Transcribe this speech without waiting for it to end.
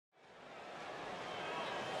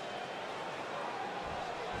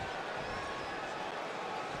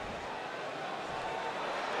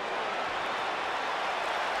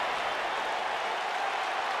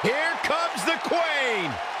Here comes the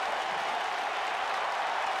Queen.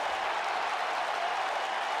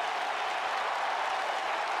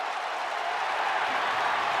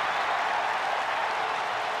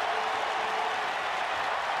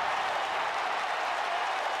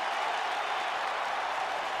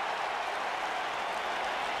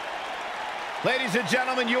 Ladies and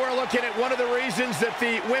gentlemen, you are looking at one of the reasons that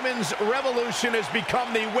the women's revolution has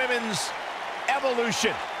become the women's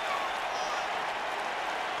evolution.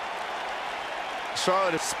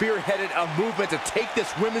 Charlotte has spearheaded a movement to take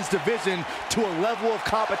this women's division to a level of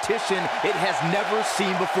competition it has never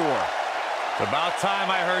seen before. It's about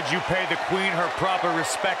time I heard you pay the Queen her proper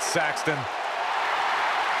respect, Saxton.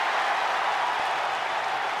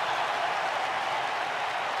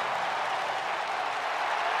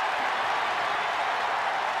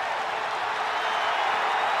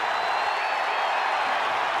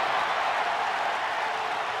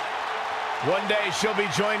 One day she'll be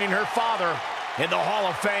joining her father in the Hall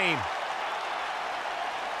of Fame.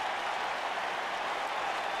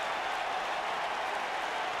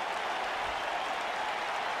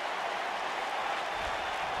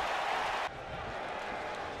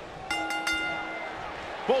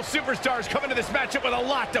 Both superstars come into this matchup with a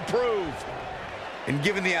lot to prove. And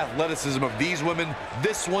given the athleticism of these women,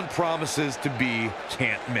 this one promises to be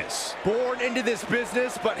can't miss. Born into this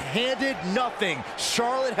business, but handed nothing.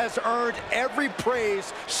 Charlotte has earned every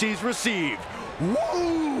praise she's received.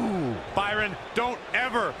 Woo! Byron, don't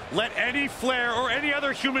ever let any Flair or any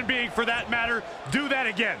other human being, for that matter, do that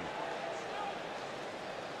again.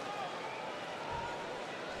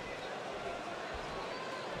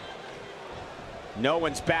 No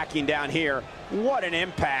one's backing down here. What an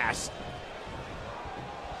impasse.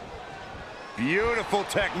 Beautiful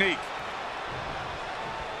technique.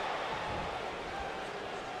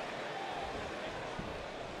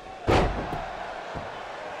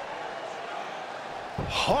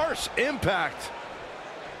 Harsh impact.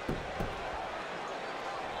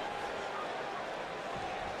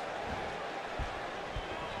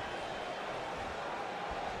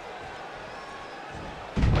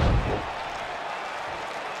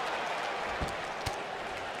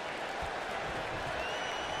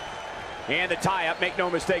 And the tie-up, make no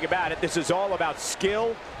mistake about it, this is all about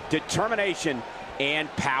skill, determination, and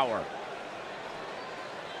power.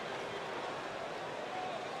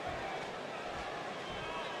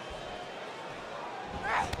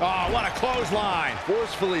 Oh, what a clothesline.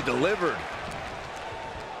 Forcefully delivered.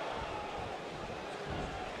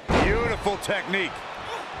 Beautiful technique.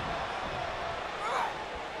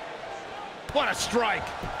 What a strike.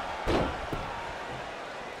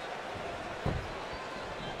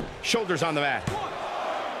 Shoulders on the mat.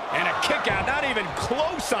 And a kick out, not even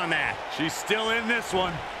close on that. She's still in this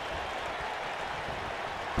one.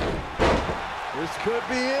 This could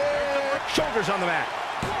be it. Shoulders on the mat.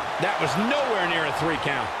 That was nowhere near a 3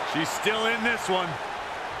 count. She's still in this one.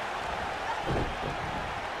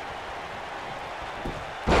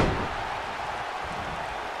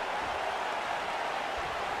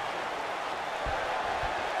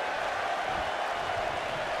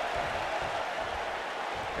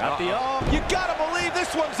 Got the arm. You gotta believe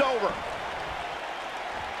this one's over.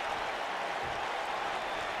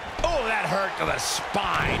 Oh, that hurt to the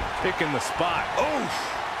spine. Picking the spot.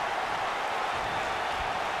 Oof.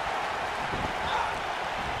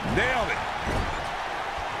 Nailed it.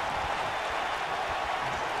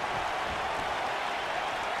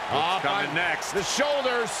 What's coming next? The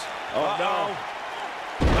shoulders. Oh, no.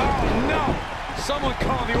 Oh, no. Someone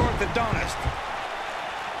call the orthodontist.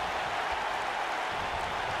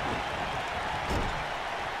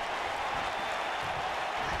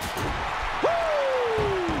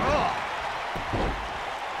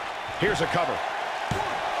 Here's a cover.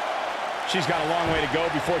 She's got a long way to go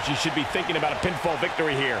before she should be thinking about a pinfall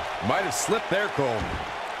victory here. Might have slipped there, Cole.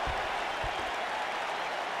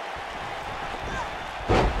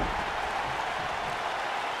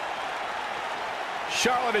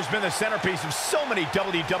 Charlotte has been the centerpiece of so many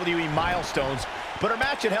WWE milestones, but her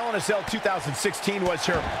match at Hell in a Cell 2016 was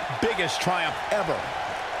her biggest triumph ever.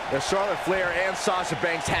 The Charlotte Flair and Sasha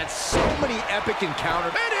Banks had so many epic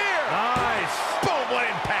encounters. In here! Nice. Boom, what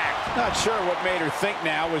impact! Not sure what made her think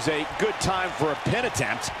now was a good time for a pin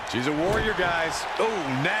attempt. She's a warrior, guys. Oh,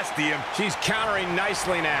 nasty. She's countering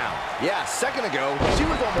nicely now. Yeah, a second ago, she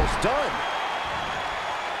was almost done.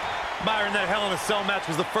 Byron, that Hell in a Cell match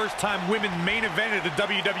was the first time women main evented a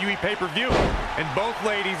WWE pay-per-view, and both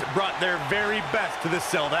ladies brought their very best to this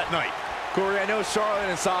cell that night. Corey, I know Charlotte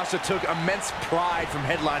and Sasha took immense pride from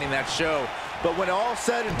headlining that show, But when all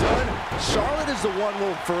said and done, Charlotte is the one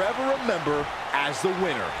we'll forever remember as the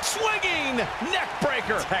winner. Swinging neck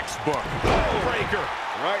breaker. Textbook. Oh, breaker.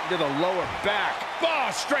 Right into the lower back. Oh,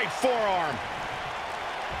 straight forearm.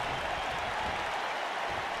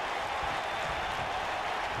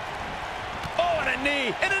 Oh, and a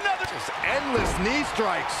knee. And another. Just endless knee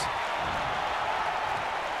strikes.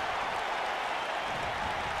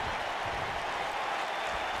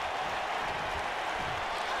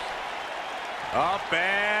 Up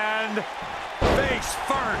and face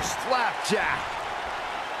first. Flapjack.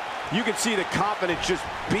 You can see the confidence just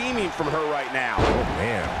beaming from her right now. Oh,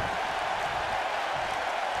 man.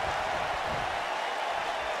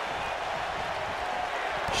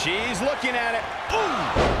 She's looking at it.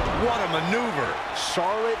 Ooh, what a maneuver.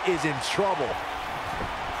 Charlotte is in trouble.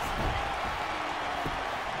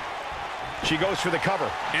 She goes for the cover.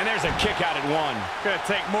 And there's a kick out at one. Gonna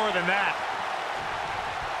take more than that.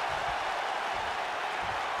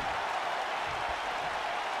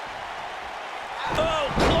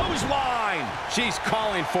 Oh, clothesline. She's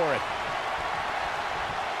calling for it.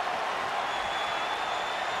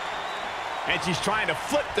 And she's trying to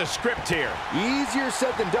flip the script here. Easier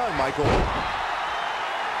said than done, Michael.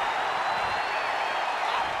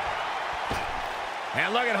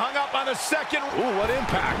 And look, it hung up on the second. Ooh, what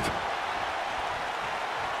impact.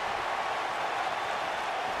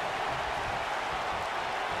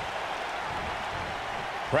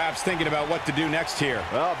 Perhaps thinking about what to do next here.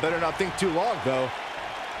 Well, better not think too long, though.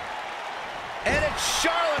 And it's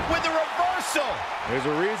Charlotte with the reversal. There's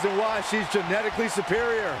a reason why she's genetically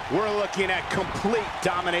superior. We're looking at complete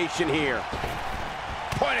domination here.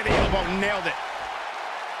 Point of the elbow, nailed it.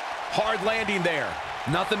 Hard landing there.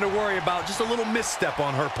 Nothing to worry about, just a little misstep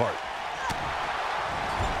on her part.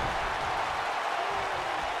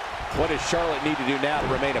 What does Charlotte need to do now to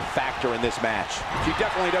remain a factor in this match? She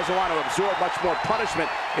definitely doesn't want to absorb much more punishment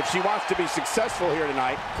if she wants to be successful here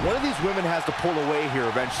tonight. One of these women has to pull away here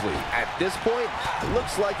eventually. At this point, it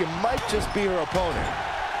looks like it might just be her opponent.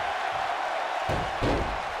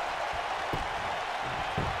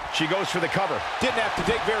 She goes for the cover. Didn't have to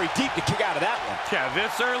dig very deep to kick out of that one. Yeah,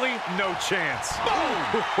 this early, no chance.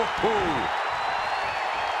 Boom!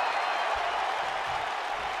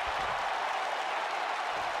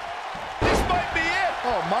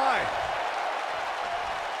 Oh, my.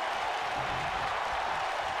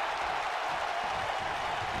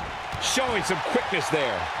 Showing some quickness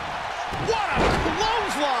there. What a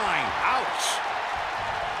clothesline! Ouch!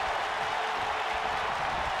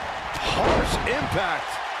 Harsh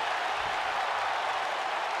impact.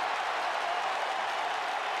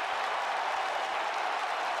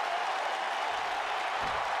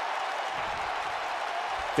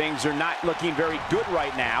 Things are not looking very good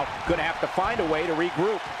right now. Gonna have to find a way to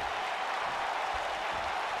regroup.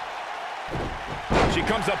 She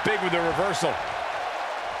comes up big with the reversal.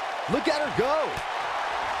 Look at her go.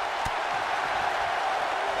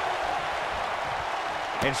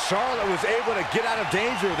 And Charlotte was able to get out of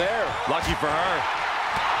danger there. Lucky for her.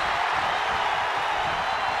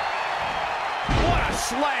 What a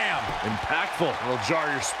slam! Impactful. It'll jar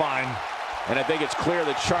your spine. And I think it's clear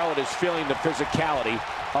that Charlotte is feeling the physicality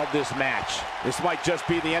of this match. This might just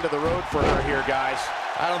be the end of the road for her here, guys.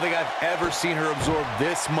 I don't think I've ever seen her absorb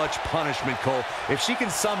this much punishment, Cole. If she can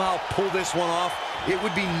somehow pull this one off, it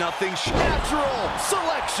would be nothing short. Natural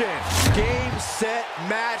selection. Game, set,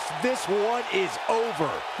 match. This one is over.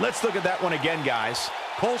 Let's look at that one again, guys.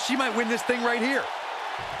 Cole, she might win this thing right here.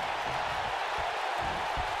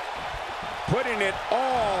 Putting it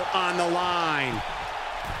all on the line.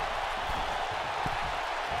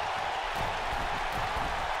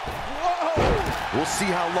 We'll see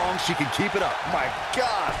how long she can keep it up. My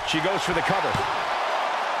God. She goes for the cover.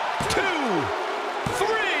 2, 3,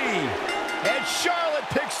 and Charlotte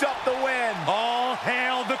picks up the win. All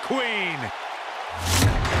hail the queen.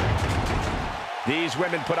 These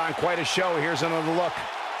women put on quite a show. Here's another look.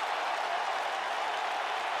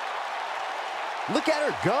 Look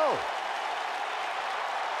at her go.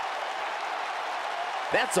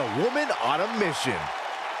 That's a woman on a mission.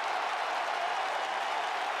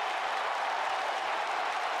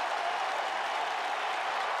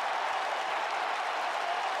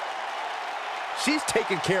 She's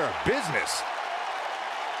taking care of business.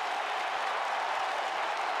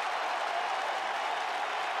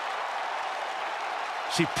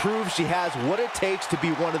 She proves she has what it takes to be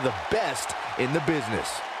one of the best in the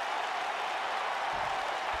business.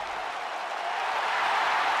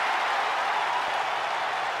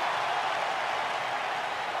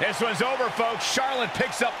 This one's over, folks. Charlotte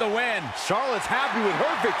picks up the win. Charlotte's happy with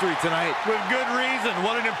her victory tonight. With good reason.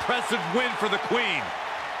 What an impressive win for the queen.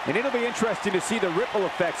 And it'll be interesting to see the ripple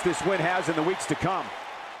effects this win has in the weeks to come.